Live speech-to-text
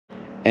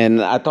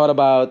And I thought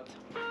about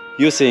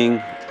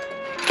using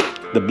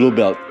the blue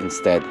belt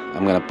instead.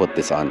 I'm gonna put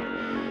this on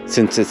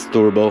since it's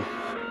turbo.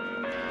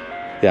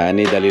 Yeah, I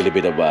need a little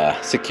bit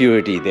of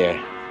security there.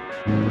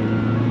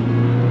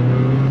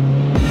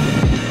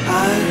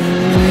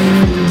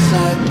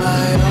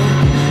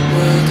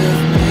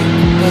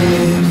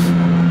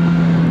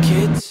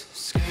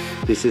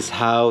 This is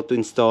how to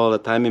install a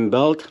timing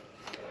belt.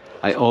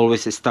 I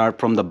always start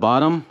from the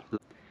bottom,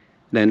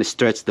 then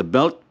stretch the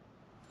belt.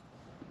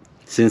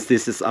 Since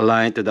this is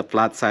aligned to the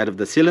flat side of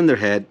the cylinder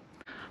head,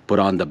 put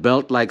on the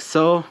belt like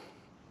so.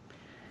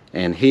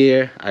 And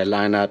here I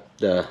line up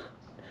the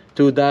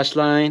 2 dash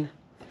line.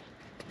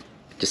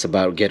 Just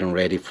about getting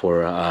ready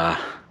for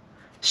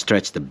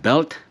stretch the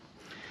belt.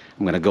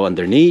 I'm gonna go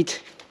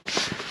underneath.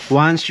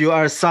 Once you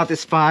are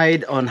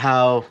satisfied on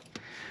how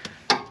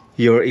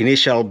your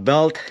initial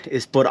belt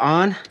is put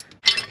on,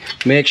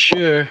 make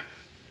sure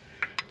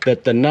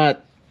that the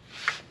nut,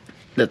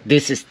 that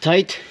this is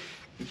tight.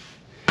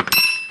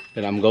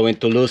 Then I'm going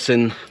to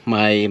loosen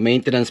my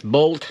maintenance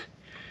bolt.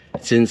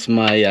 Since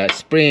my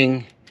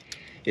spring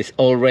is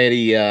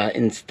already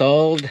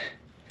installed,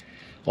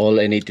 all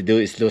I need to do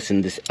is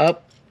loosen this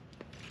up,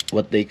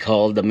 what they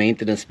call the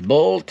maintenance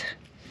bolt,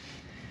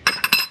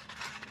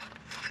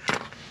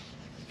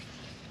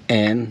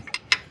 and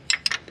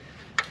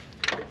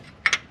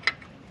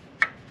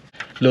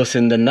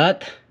loosen the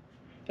nut,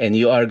 and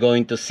you are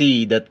going to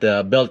see that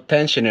the belt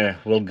tensioner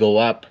will go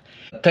up.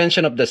 The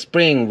tension of the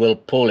spring will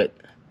pull it.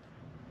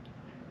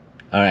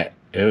 All right,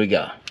 here we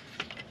go.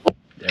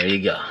 There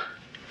you go.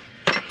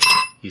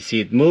 You see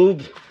it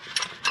move.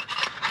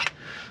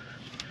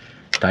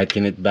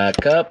 Tighten it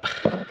back up.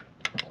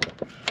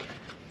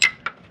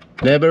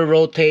 Never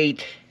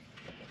rotate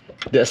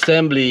the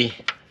assembly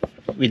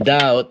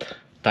without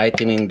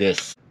tightening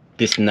this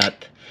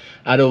nut.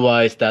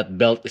 Otherwise, that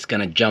belt is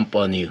gonna jump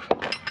on you.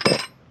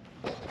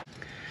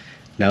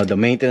 Now the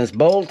maintenance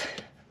bolt,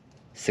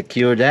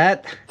 secure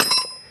that.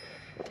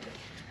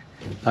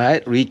 All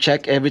right,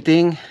 recheck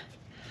everything.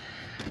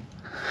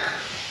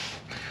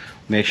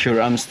 Make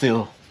sure I'm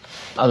still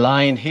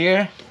aligned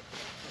here.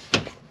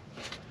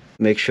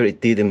 Make sure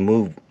it didn't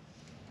move.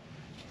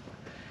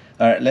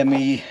 All right, let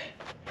me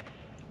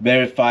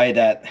verify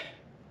that.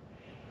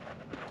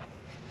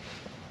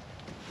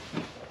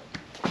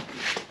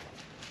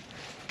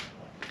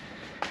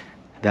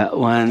 That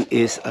one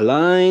is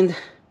aligned,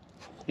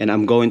 and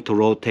I'm going to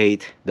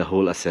rotate the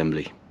whole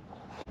assembly.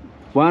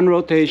 One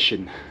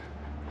rotation.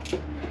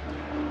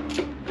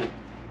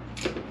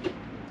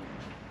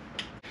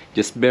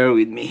 Just bear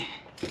with me.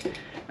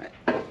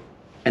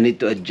 I need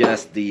to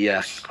adjust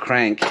the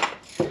crank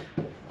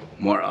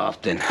more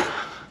often.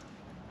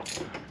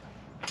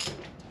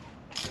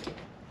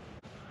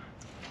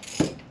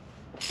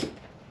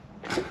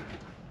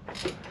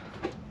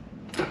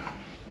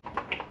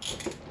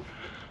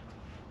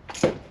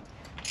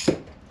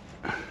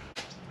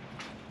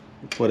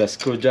 Put a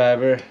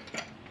screwdriver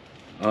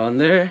on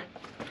there.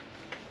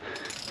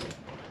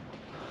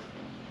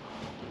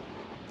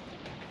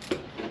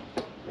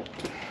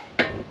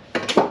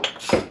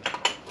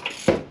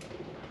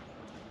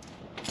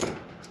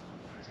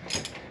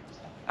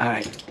 All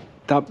right,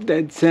 top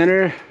dead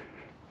center.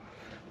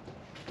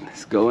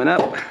 It's going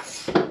up.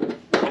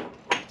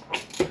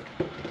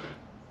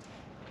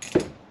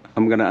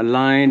 I'm gonna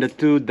align the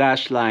 2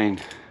 dash line.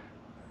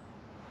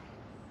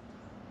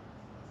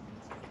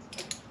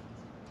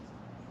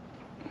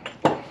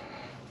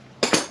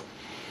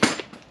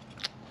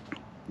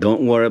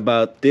 Don't worry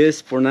about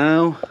this for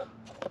now.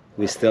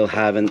 We still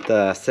haven't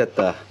set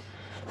the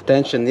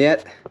tension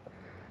yet.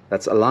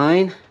 That's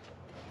aligned.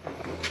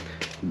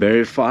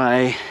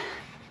 Verify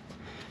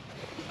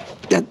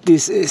that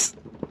this is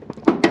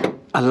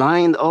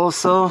aligned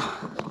also.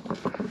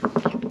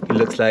 It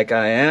looks like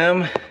I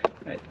am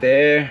right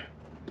there.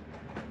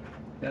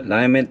 The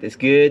alignment is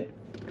good.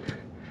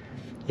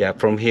 Yeah,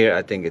 from here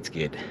I think it's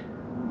good.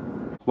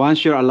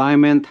 Once your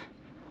alignment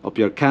of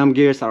your cam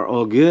gears are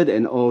all good,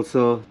 and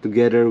also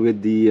together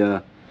with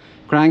the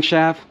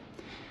crankshaft,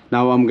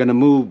 now I'm gonna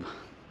move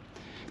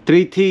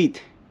 3 teeth.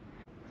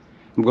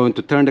 I'm going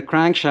to turn the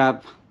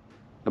crankshaft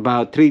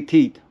about 3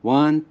 teeth.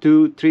 1,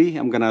 2, 3.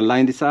 I'm gonna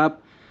line this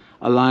up,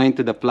 align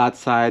to the flat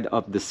side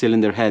of the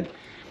cylinder head.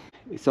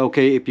 It's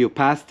okay if you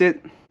passed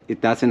it. It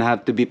doesn't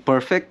have to be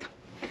perfect.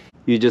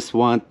 You just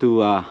want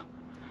to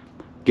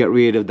get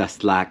rid of the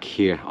slack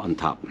here on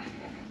top.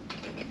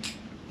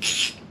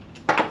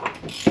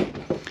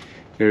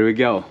 Here we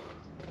go.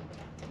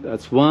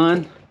 That's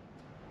 1,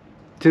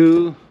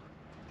 2,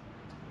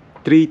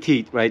 3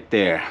 teeth right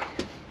there.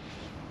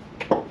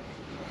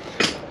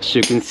 As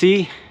you can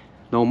see,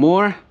 no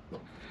more.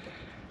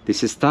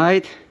 This is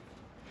tight.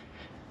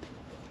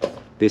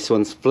 This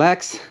one's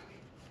flex.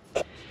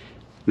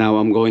 Now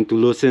I'm going to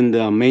loosen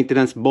the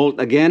maintenance bolt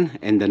again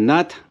and the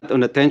nut on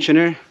the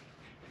tensioner.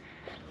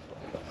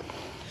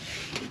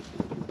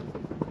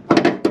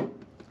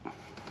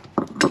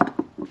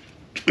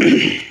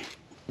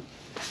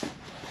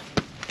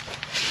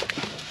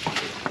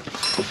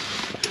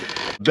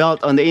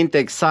 Belt on the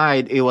intake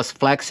side, it was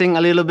flexing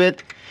a little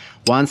bit.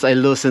 Once I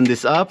loosen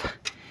this up,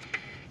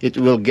 it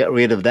will get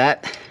rid of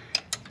that.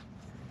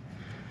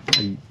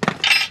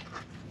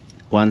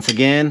 Once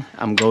again,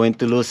 I'm going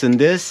to loosen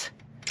this.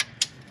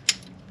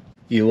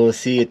 You will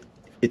see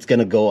it's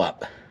gonna go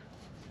up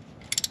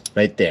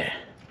right there.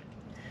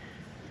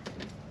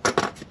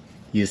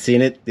 You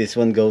seen it? This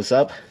one goes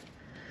up.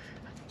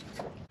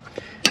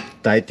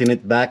 Tighten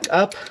it back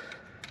up.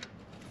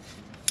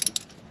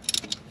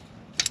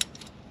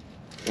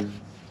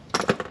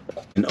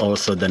 And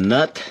also the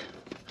nut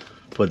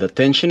for the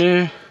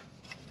tensioner.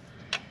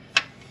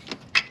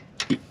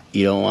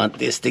 You don't want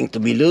this thing to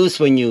be loose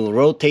when you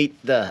rotate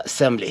the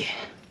assembly.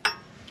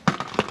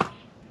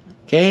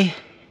 Okay,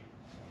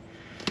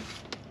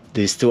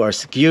 these two are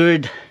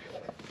secured.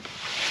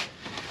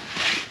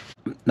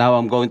 Now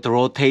I'm going to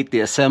rotate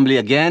the assembly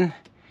again,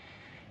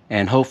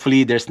 and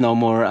hopefully there's no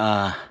more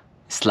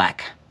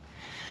slack.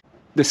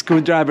 The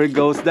screwdriver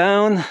goes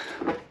down.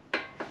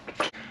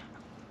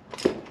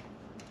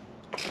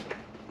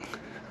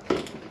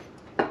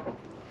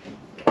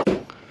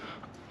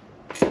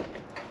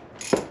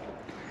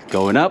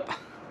 Going up.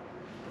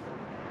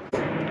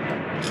 Going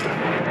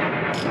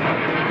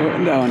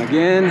down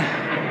again.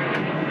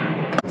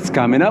 It's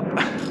coming up.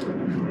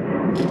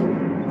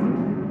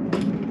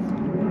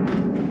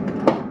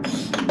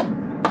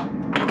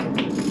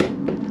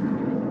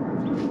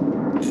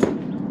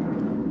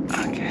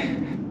 Okay.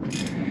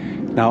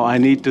 Now I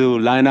need to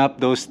line up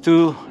those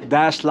two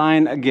dash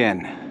line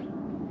again.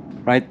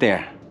 Right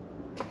there.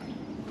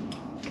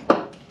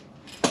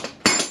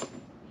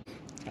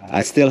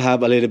 I still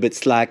have a little bit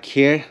slack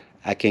here.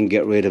 I can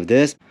get rid of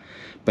this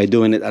by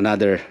doing it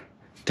another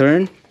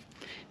turn,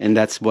 and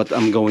that's what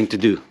I'm going to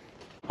do.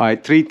 All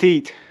right, 3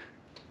 teeth.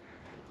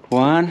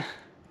 1,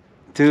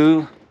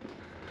 2,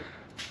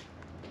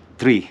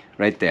 3,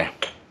 right there.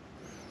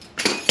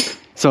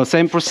 So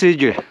same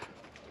procedure.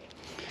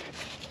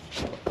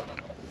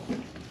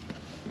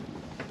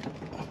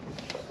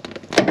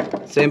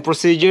 Same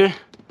procedure.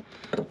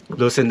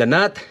 Loosen the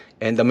nut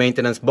and the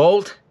maintenance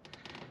bolt,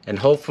 and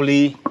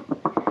hopefully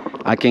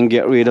I can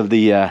get rid of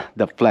the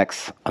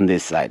flex on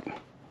this side,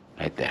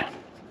 right there.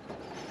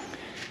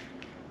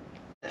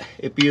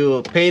 If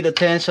you paid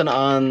attention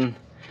on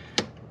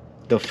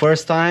the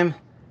first time,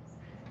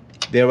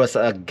 there was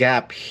a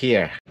gap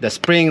here. The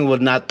spring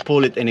would not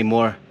pull it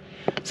anymore,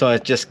 so I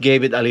just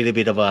gave it a little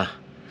bit of a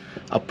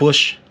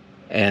push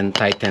and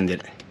tightened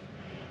it.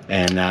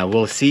 And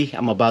we'll see.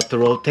 I'm about to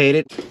rotate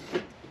it.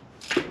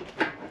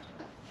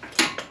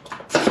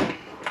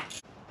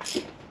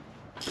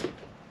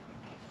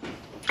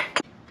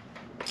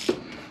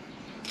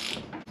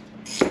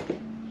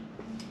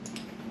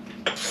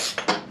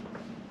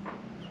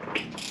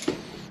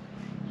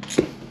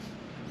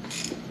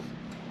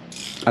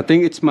 I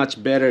think it's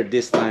much better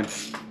this time.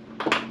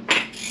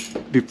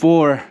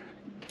 Before,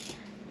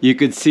 you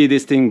could see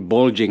this thing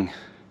bulging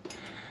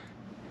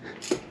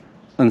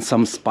on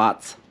some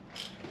spots,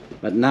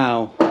 but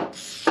now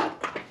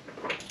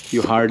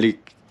you hardly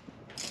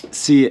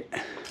see it.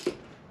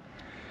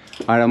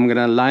 All right, I'm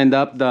gonna line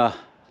up the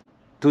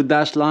 2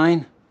 dash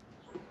line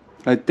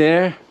right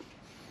there.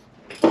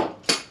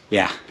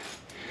 Yeah,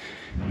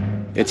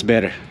 it's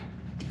better.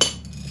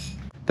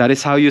 That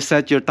is how you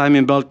set your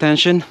timing belt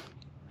tension,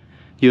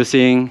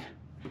 using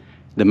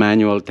the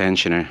manual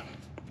tensioner.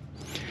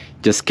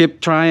 Just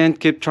keep trying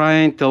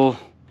till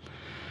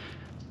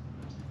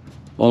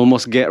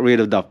almost get rid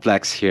of the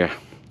flex here.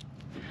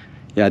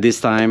 Yeah, this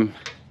time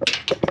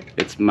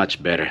it's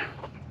much better.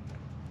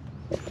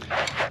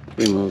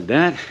 Remove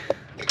that.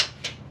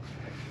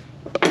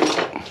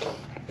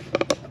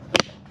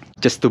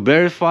 Just to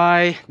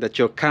verify that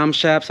your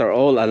camshafts are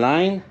all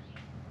aligned,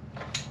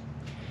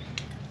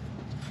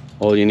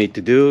 all you need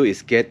to do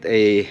is get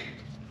the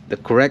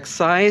correct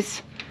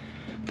size.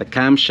 The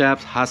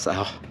camshaft has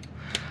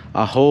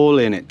a hole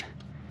in it,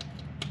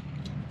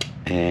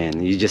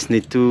 and you just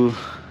need to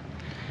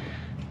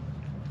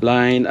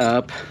line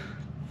up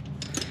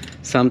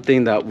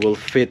something that will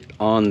fit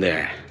on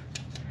there.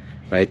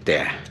 Right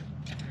there.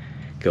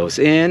 Goes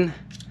in.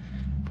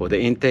 For the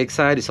intake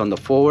side, it's on the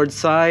forward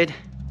side.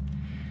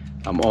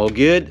 I'm all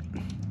good.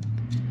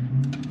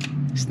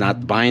 It's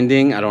not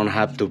binding. I don't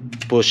have to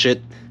push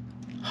it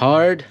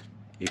hard.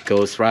 It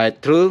goes right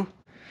through.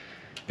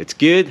 It's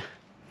good.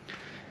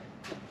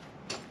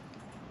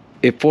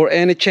 If for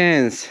any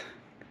chance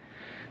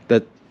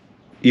that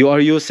you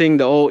are using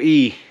the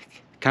OE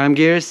cam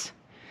gears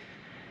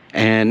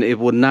and it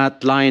would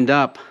not lined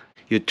up,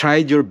 you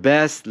tried your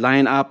best,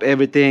 line up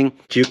everything,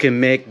 you can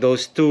make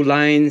those two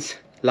lines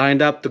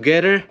lined up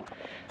together,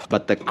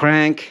 but the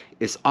crank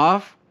is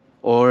off,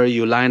 or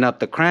you line up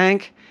the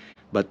crank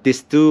but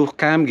these two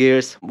cam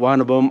gears,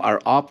 one of them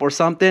are off or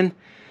something,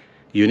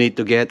 you need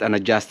to get an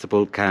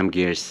adjustable cam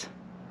gears.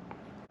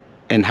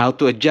 And how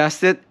to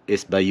adjust it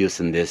is by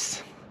using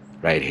this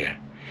right here.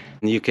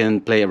 You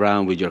can play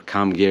around with your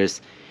cam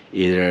gears,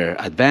 either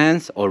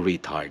advanced or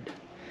retard,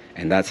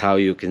 and that's how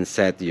you can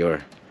set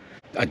your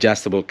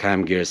adjustable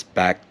cam gears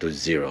back to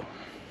 0.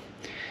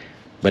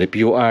 But if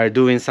you are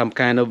doing some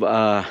kind of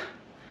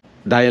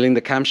dialing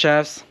the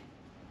camshafts,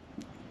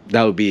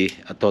 that would be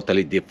a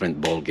totally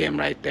different ball game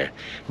right there.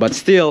 But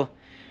still,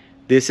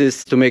 this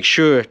is to make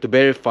sure to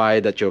verify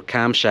that your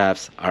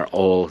camshafts are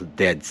all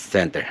dead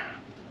center.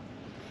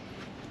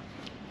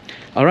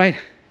 All right,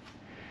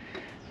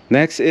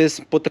 next is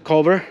put the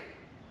cover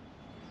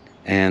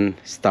and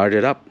start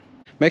it up.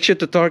 Make sure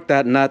to torque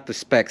that nut to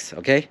specs,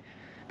 okay,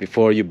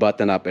 before you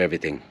button up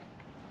everything.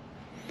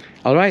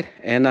 All right,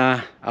 and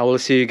I will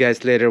see you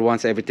guys later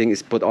once everything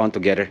is put on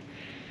together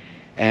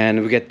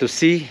and we get to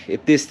see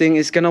if this thing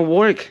is gonna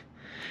work,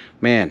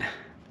 man.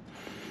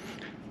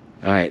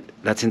 All right,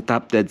 that's in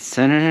top dead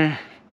center.